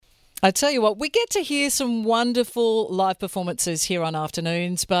I tell you what, we get to hear some wonderful live performances here on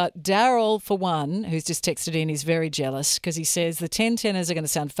Afternoons, but Daryl, for one, who's just texted in, is very jealous because he says the 10 tenors are going to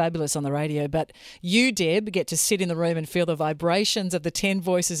sound fabulous on the radio, but you, Deb, get to sit in the room and feel the vibrations of the 10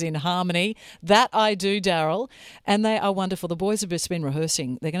 voices in harmony. That I do, Daryl, and they are wonderful. The boys have just been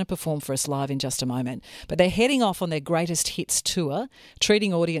rehearsing. They're going to perform for us live in just a moment, but they're heading off on their greatest hits tour,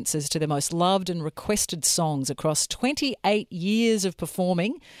 treating audiences to their most loved and requested songs across 28 years of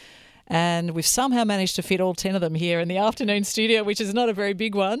performing. And we've somehow managed to fit all 10 of them here in the afternoon studio, which is not a very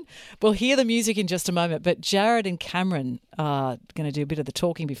big one. We'll hear the music in just a moment, but Jared and Cameron are going to do a bit of the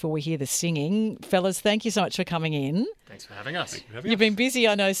talking before we hear the singing. Fellas, thank you so much for coming in. Thanks for having us. You've been busy,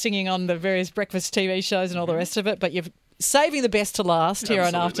 I know, singing on the various breakfast TV shows and all the rest of it, but you're saving the best to last here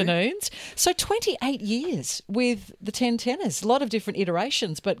on Afternoons. So 28 years with the 10 tenors, a lot of different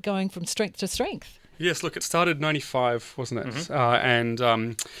iterations, but going from strength to strength. Yes, look, it started 95, wasn't it? And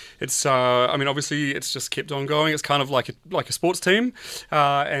it's, I mean, obviously it's just kept on going. It's kind of like a sports team.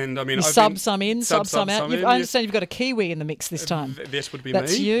 And I mean, you sub some in, sub some out. I understand you've got a Kiwi in the mix this time. That would be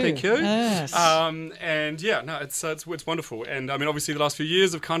That's me. You. Thank you. Yes. And yeah, no, it's wonderful. And I mean, obviously the last few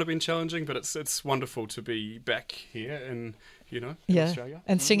years have kind of been challenging, but it's wonderful to be back here in Australia.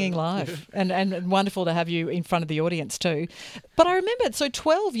 And singing live. and wonderful to have you in front of the audience too. But I remember, so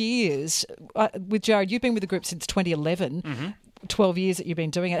 12 years with Jared, you've been with the group since 2011. 12 years that you've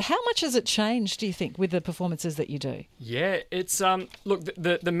been doing it. How much has it changed, do you think, with the performances that you do? Yeah, it's look,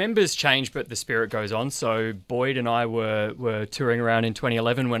 the members change, but the spirit goes on. So Boyd and I were touring around in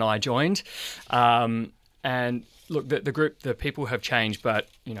 2011 when I joined, and look, the group, the people have changed, but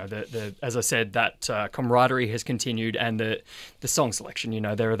you know, the as I said, that camaraderie has continued, and the song selection. You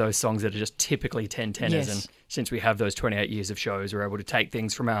know, there are those songs that are just typically 10 tenors, Yes. and since we have those 28 years of shows, we're able to take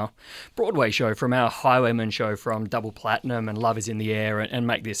things from our Broadway show, from our Highwayman show, from Double Platinum and Love Is in the Air, and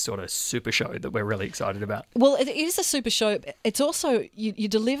make this sort of super show that we're really excited about. Well, it is a super show. It's also, you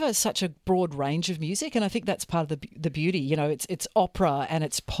deliver such a broad range of music, and I think that's part of the beauty. You know, it's opera and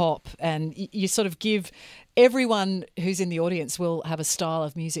it's pop, and you sort of give everyone who's in the audience will have a style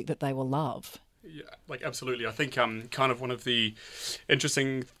of music that they will love. Yeah, like absolutely. I think kind of one of the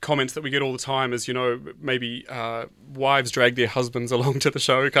interesting comments that we get all the time is, you know, maybe wives drag their husbands along to the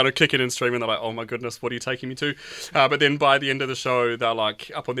show, kind of kicking and screaming. They're like, oh my goodness, what are you taking me to? But then by the end of the show, they're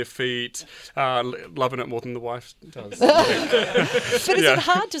like up on their feet, loving it more than the wife does. But is it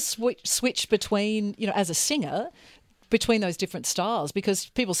hard to switch between, you know, as a singer, between those different styles, because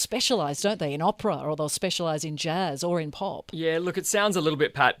people specialise, don't they, in opera, or they'll specialise in jazz or in pop? Yeah, look, it sounds a little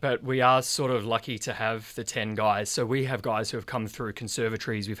bit pat, but we are sort of lucky to have the 10 guys. So we have guys who have come through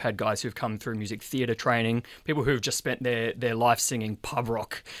conservatories, we've had guys who've come through music theatre training, people who've just spent their life singing pub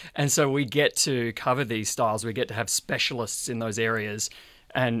rock. And so we get to cover these styles, we get to have specialists in those areas.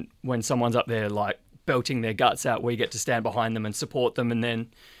 And when someone's up there like belting their guts out, we get to stand behind them and support them, and then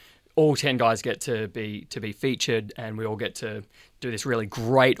all 10 guys get to be featured, and we all get to do this really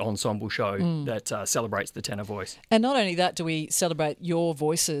great ensemble show that celebrates the tenor voice. And not only that do we celebrate your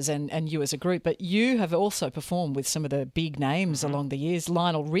voices and you as a group, but you have also performed with some of the big names along the years.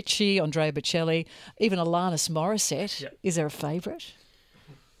 Lionel Richie, Andrea Bocelli, even Alanis Morissette. Yep. Is there a favourite?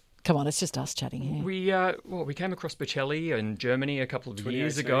 Come on, it's just us chatting here. We came across Bocelli in Germany a couple of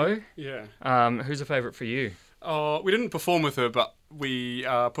years ago. Yeah. Who's a favourite for you? We didn't perform with her, but we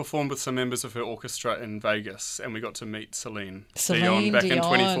performed with some members of her orchestra in Vegas, and we got to meet Celine Dion back in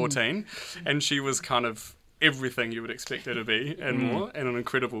 2014. And she was kind of everything you would expect her to be and more, and an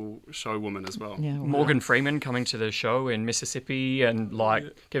incredible show woman as well. Yeah, wow. Morgan Freeman coming to the show in Mississippi and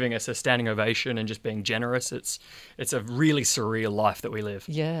giving us a standing ovation and just being generous. It's a really surreal life that we live.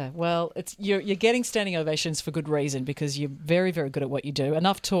 Yeah, well, you're getting standing ovations for good reason, because you're very, very good at what you do.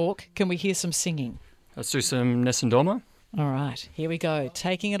 Enough talk. Can we hear some singing? Let's do some Nessun Dorma. All right, here we go.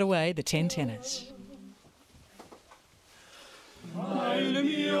 Taking it away, the 10 tenors. Il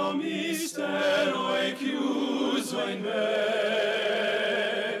mio mistero è chiuso in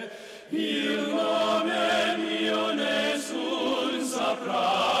me, il nome mio nessun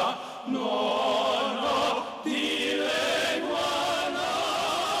saprà, non ho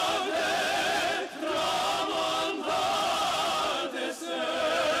dileguanate, tramontate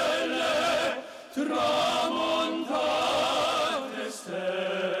stelle, tramontate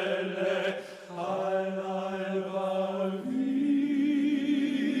stelle, all'alba vincerò.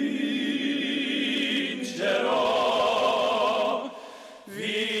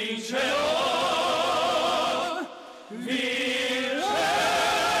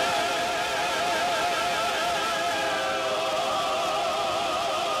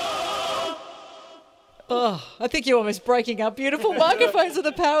 I think you're almost breaking up beautiful microphones with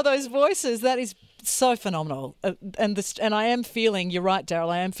the power of those voices. That is so phenomenal. And I am feeling, you're right, Daryl,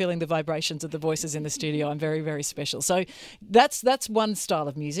 I am feeling the vibrations of the voices in the studio. I'm very, very special. So that's one style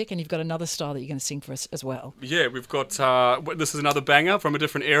of music, and you've got another style that you're going to sing for us as well. Yeah, we've got, this is another banger from a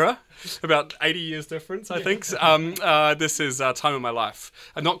different era, about 80 years difference, I think. This is Time of My Life.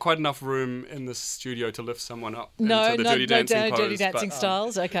 Not quite enough room in the studio to lift someone up into the Dirty Dancing pose, Dirty Dancing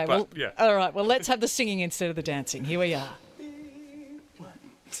styles. Okay, but, well, yeah. all right, well, let's have the singing instead of the dancing. Here we are.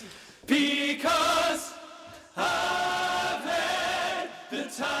 Because I've had the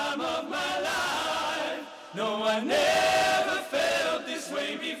time of my life. No, I never felt this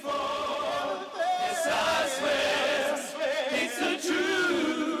way before. Yes, I swear it's the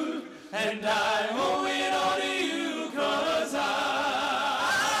truth, and I owe it all to you, 'cause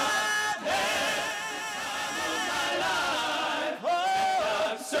I've had the time of my life.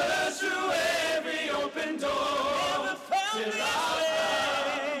 I've searched through every open door till I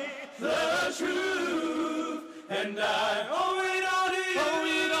the truth, and I owe it all to you, owe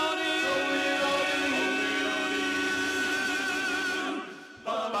it all to you, owe it all to you.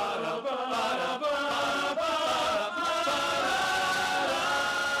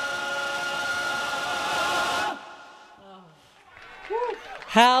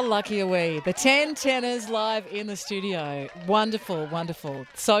 How lucky are we? The 10 Tenors live in the studio. Wonderful, wonderful.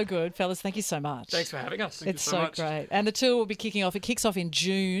 So good. Fellas, thank you so much. Thanks for having us. It's so so much. great. And the tour will be kicking off. It kicks off in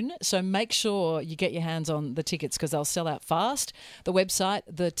June, so make sure you get your hands on the tickets because they'll sell out fast. The website,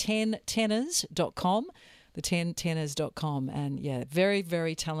 the10tenors.com, the10tenors.com. And yeah, very,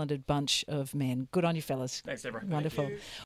 very talented bunch of men. Good on you, fellas. Thanks, Deborah. Wonderful.